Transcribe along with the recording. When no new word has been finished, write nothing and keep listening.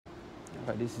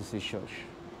But this is a church.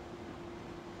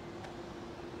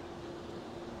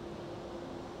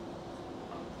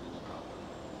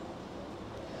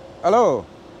 Hello.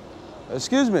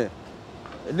 Excuse me.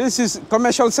 This is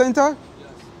commercial center? Yes.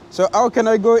 So how can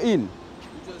I go in? You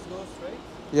just go straight.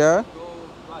 Yeah? Go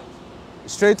right.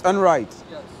 Straight and right.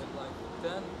 Yes,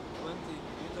 like 10, 20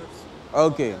 meters.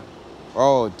 Okay.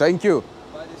 Oh, thank you.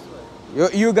 By this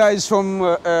way. You guys from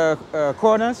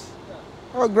Kaunas? Yeah.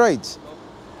 Oh, great.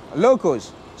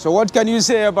 Locals. So what can you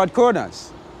say about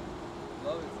Kaunas?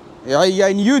 Love it. Yeah, you're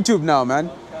in YouTube now, man.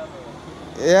 On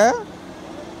camera. Yeah?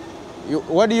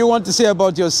 What do you want to say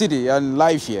about your city and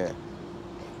life here?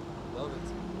 Love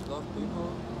it. Love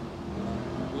people.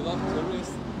 We love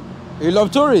tourists. You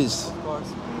love tourists? Of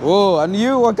course. Oh, and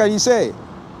you, what can you say?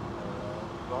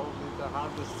 Probably the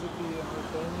hardest city in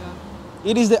Lithuania.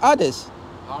 It is the hardest.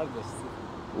 Hardest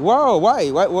city. Wow, why?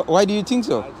 Why do you think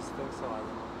so? I just think so. I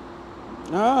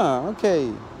don't know. Ah,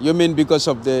 okay. You mean because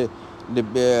of the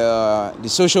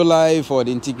social life or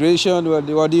the integration?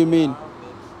 What do you mean?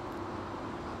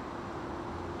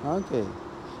 Okay.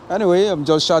 Anyway, I'm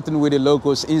just chatting with the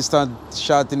locals, instant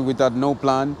chatting without no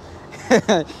plan.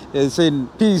 They're saying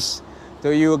peace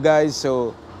to you guys,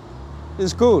 so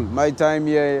it's cool. My time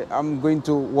here, I'm going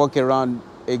to walk around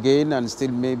again and still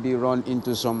maybe run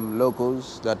into some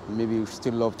locals that maybe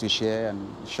still love to share and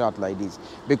chat like this.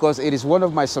 Because it is one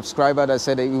of my subscribers that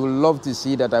said that he would love to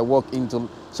see that I walk into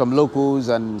some locals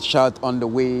and chat on the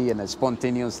way and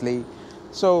spontaneously.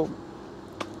 So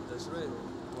That's right.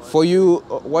 for you,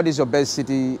 what is your best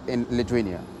city in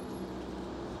Lithuania?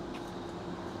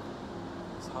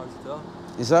 It's hard to tell.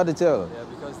 It's hard to tell. Yeah,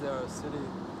 because there are a city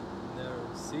near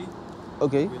sea.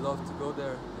 Okay, We love to go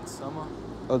there in summer.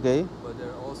 okay, But there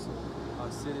are also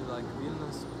a city like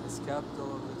Vilnius, it's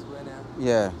capital of Lithuania.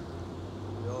 yeah,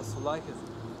 We also like it.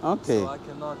 okay, So I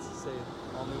cannot say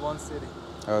only one city.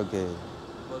 okay.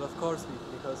 But of course,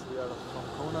 because we are from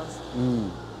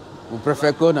Kaunas. We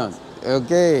prefer Kaunas.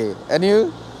 Okay, and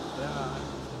you? Yeah,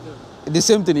 The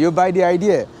same thing, you buy the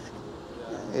idea?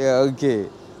 Yeah, okay.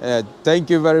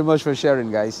 Thank you very much for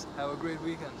sharing, guys. have a great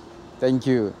weekend. Thank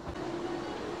you.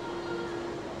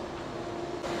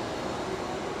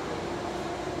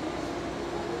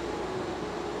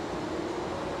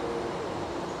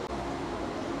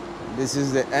 This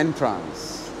is the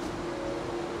entrance.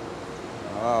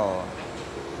 Wow.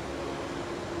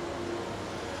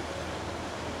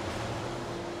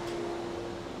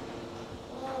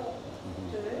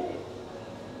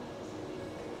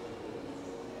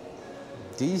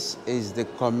 This is the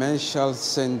commercial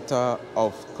center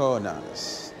of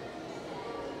Kaunas.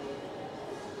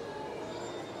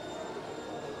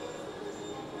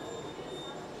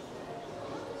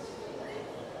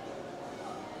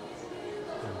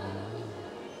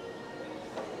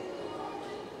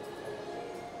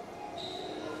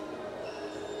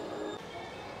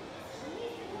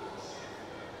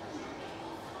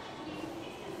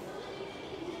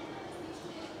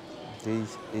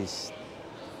 This is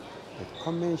the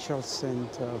commercial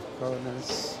center of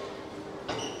Kaunas.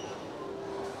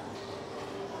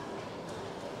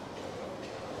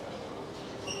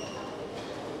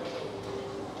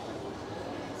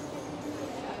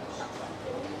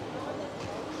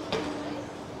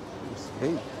 It's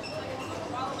big.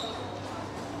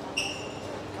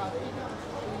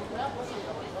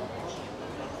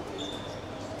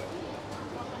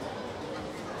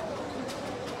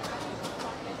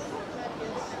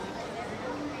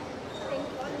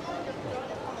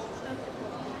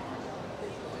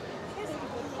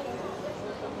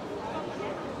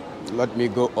 Let me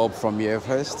go up from here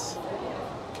first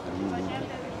and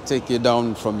take you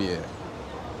down from here.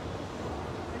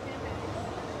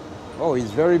 Oh,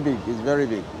 it's very big. It's very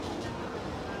big.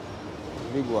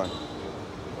 Big one.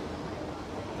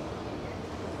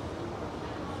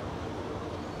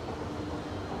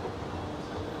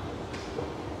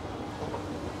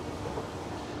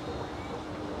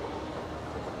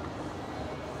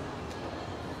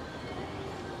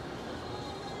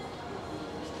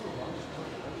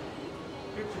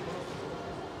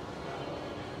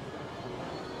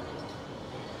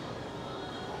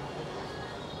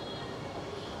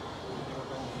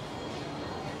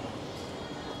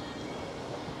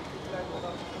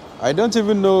 I don't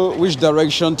even know which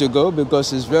direction to go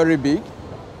because it's very big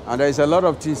and there's a lot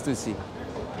of things to see.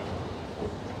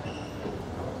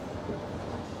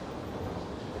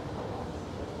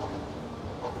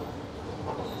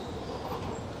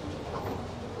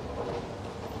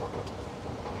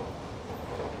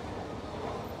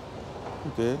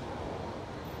 Okay.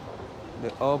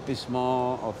 The up is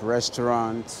more of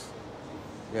restaurant.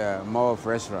 Yeah, more of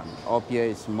restaurant. Up here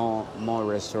is more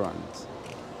restaurant.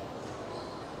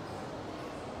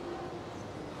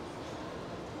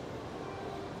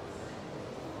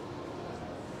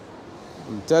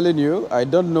 I'm telling you, I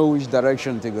don't know which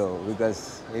direction to go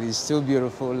because it is still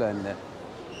beautiful and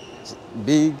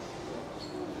big.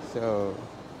 So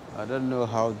I don't know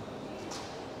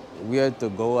where to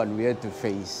go and where to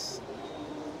face.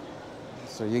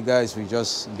 So you guys will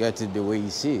just get it the way you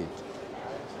see it.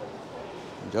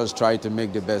 Just try to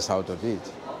make the best out of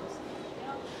it.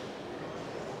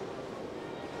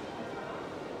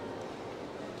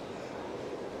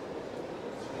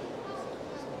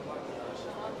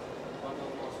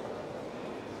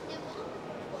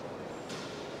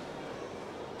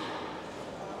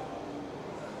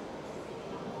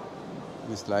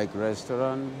 It's like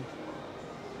restaurant.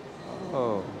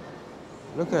 Oh,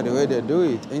 look at the way they do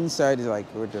it. Inside is like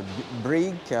with a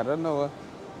brick. I don't know.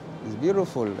 It's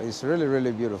beautiful. It's really,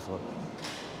 really beautiful.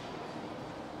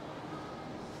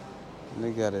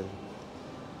 Look at it.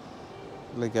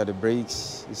 Look at the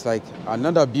bricks. It's like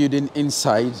another building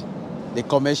inside the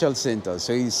commercial center.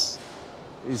 So it's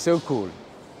so cool.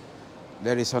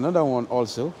 There is another one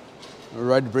also,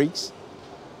 red bricks.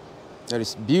 There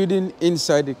is building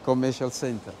inside the commercial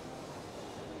center.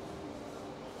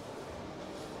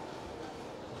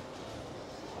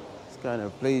 It's kind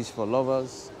of place for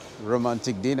lovers,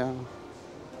 romantic dinner.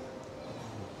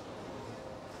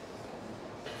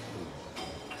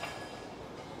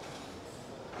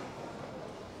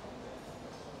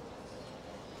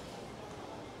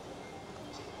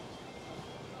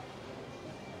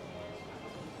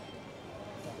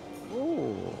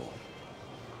 Oh,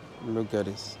 look at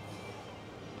this.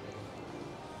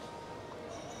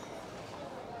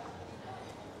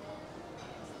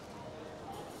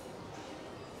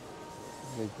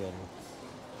 Look at it.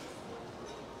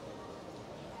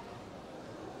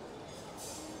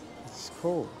 It's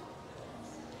cool.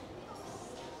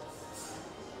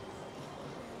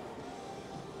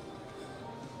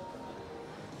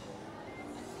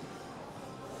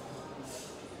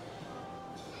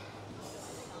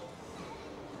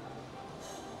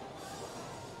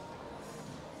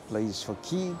 Place for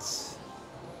kids.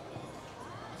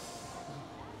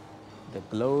 The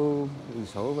globe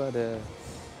is over there.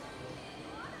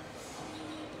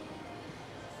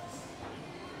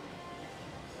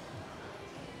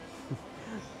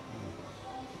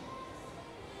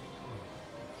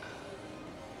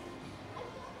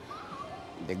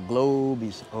 The globe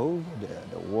is over there,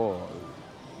 the wall.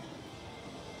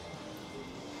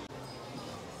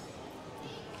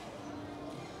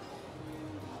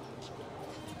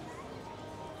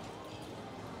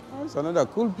 Oh, it's another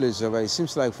cool place over. It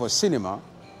seems like for cinema,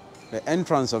 the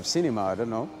entrance of cinema, I don't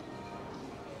know.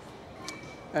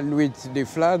 And with the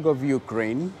flag of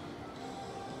Ukraine,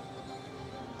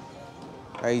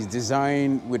 it's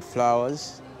designed with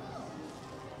flowers.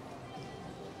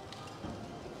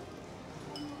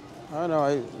 I don't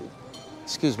know.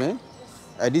 Excuse me.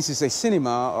 This is a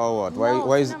cinema or what? No,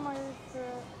 Why is cinema is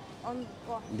on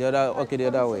the other? Okay, the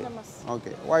other way. cinemas.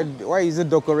 Okay. Why is it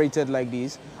decorated like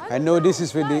this? I don't know know, this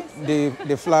is it's with nice.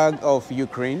 the flag of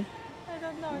Ukraine, I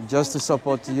don't know. It's just to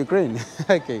support Ukraine.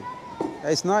 Okay,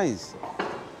 it's nice.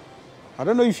 I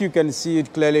don't know if you can see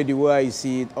it clearly the way I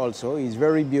see it. Also, it's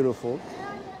very beautiful.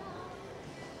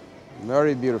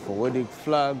 Very beautiful with the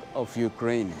flag of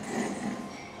Ukraine.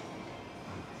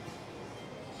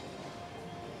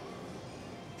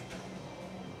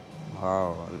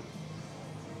 Wow.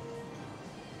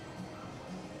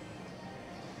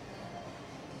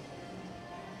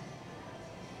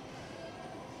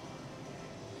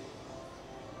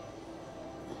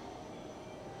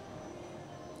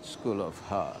 School of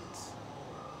Hearts.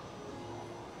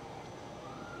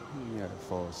 Air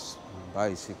Force,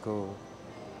 bicycle.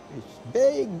 It's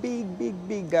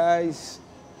big, guys.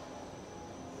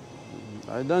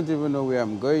 I don't even know where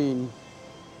I'm going.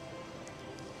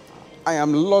 I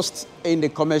am lost in the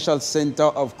commercial center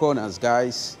of Kaunas,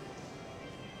 guys.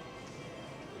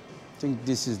 I think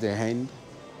this is the end.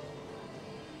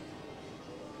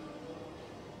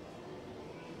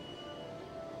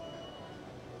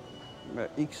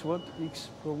 X what? X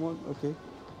promote? Okay.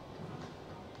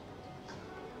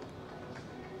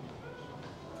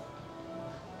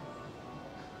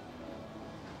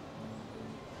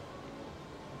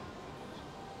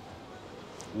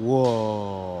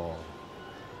 Whoa.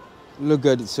 Look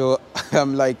at it. So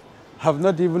I'm like, have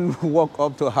not even walked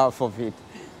up to half of it.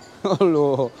 Oh,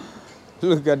 Lord.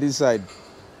 Look at this side.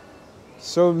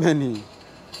 So many.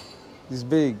 It's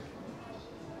big.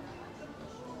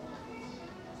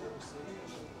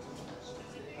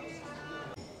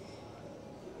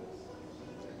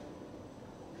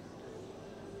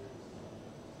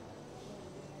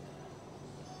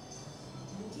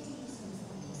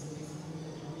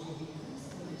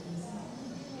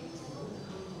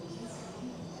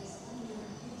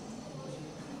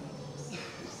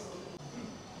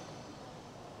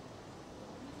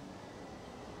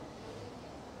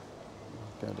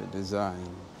 Look at the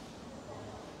design.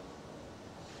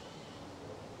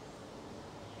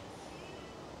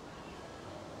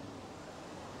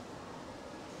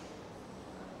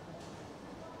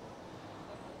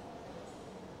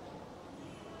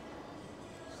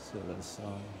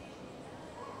 Song.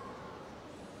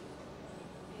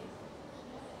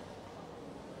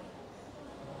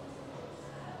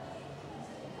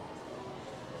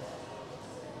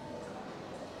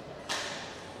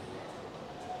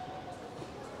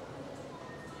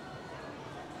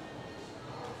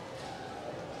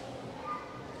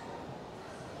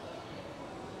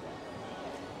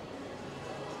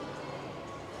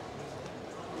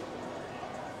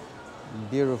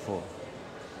 Beautiful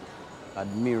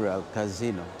Admiral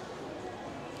Casino.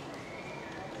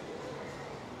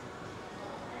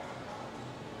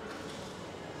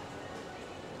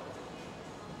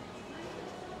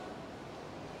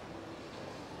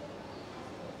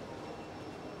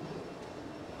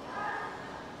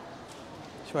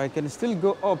 So I can still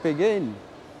go up again.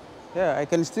 Yeah, I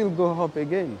can still go up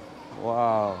again.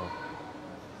 Wow.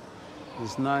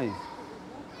 It's nice.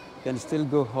 Can still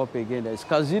go up again. There's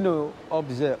casino up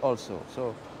there also.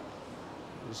 So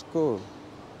it's cool.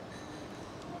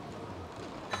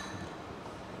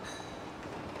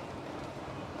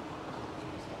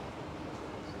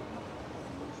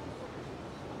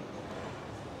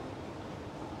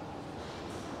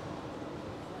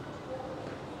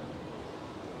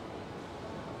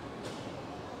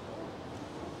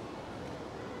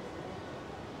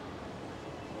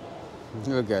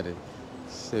 Look at it.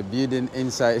 It's a building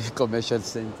inside a commercial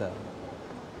center.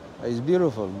 It's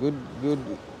beautiful. Good,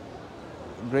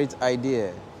 great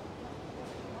idea.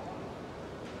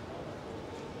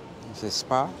 It's a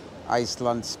spa,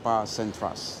 Iceland Spa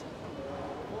Centras.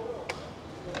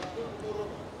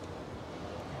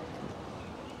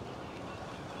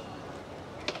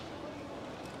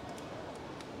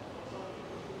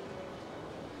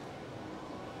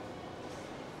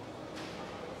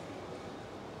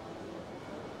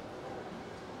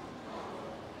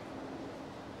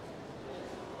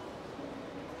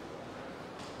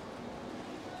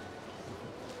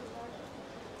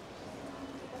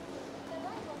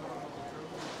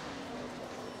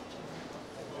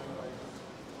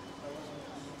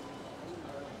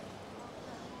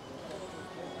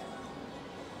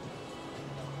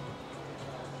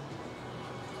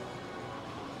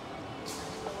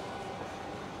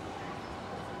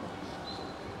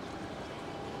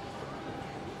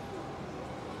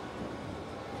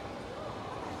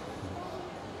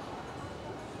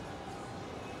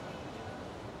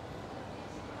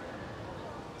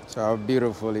 So how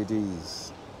beautiful it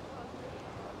is.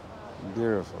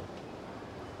 Beautiful.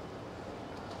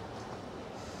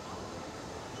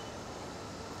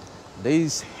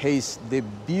 This is the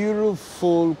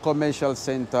beautiful commercial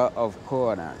center of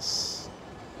Kaunas.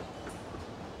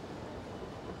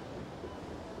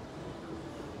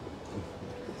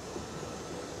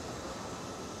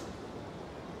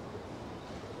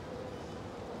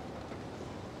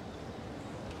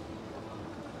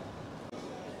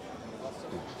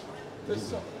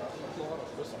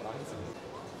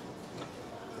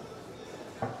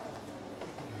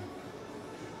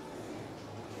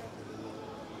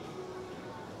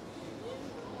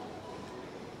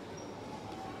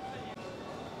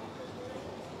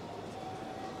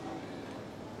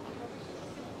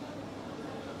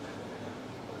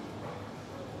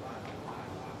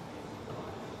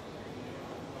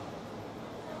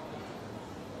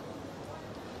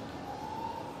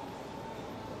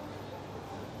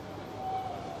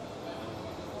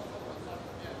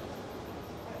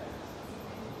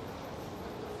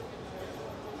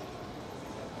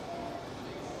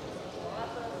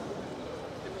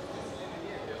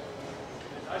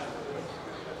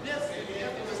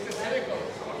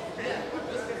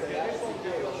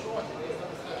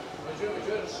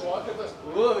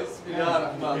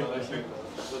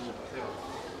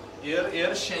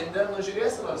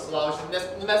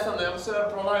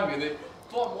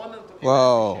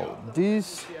 Wow,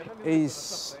 this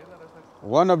is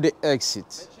one of the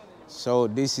exits. So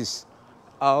this is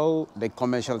how the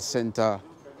commercial center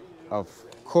of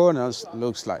Kaunas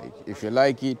looks like. If you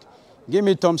like it, give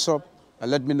me a thumbs up and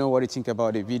let me know what you think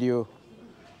about the video.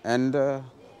 And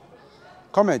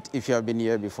comment if you have been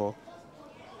here before.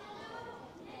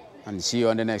 And see you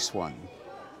on the next one.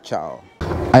 Ciao.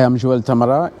 I am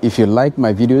TAMARA. If you like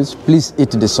my videos, please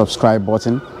hit the subscribe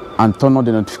button and turn on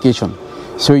the notification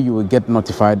so you will get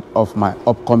notified of my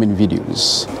upcoming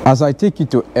videos as I take you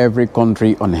to every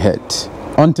country on earth.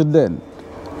 Until then,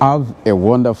 have a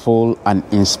wonderful and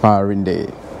inspiring day.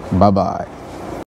 Bye-bye.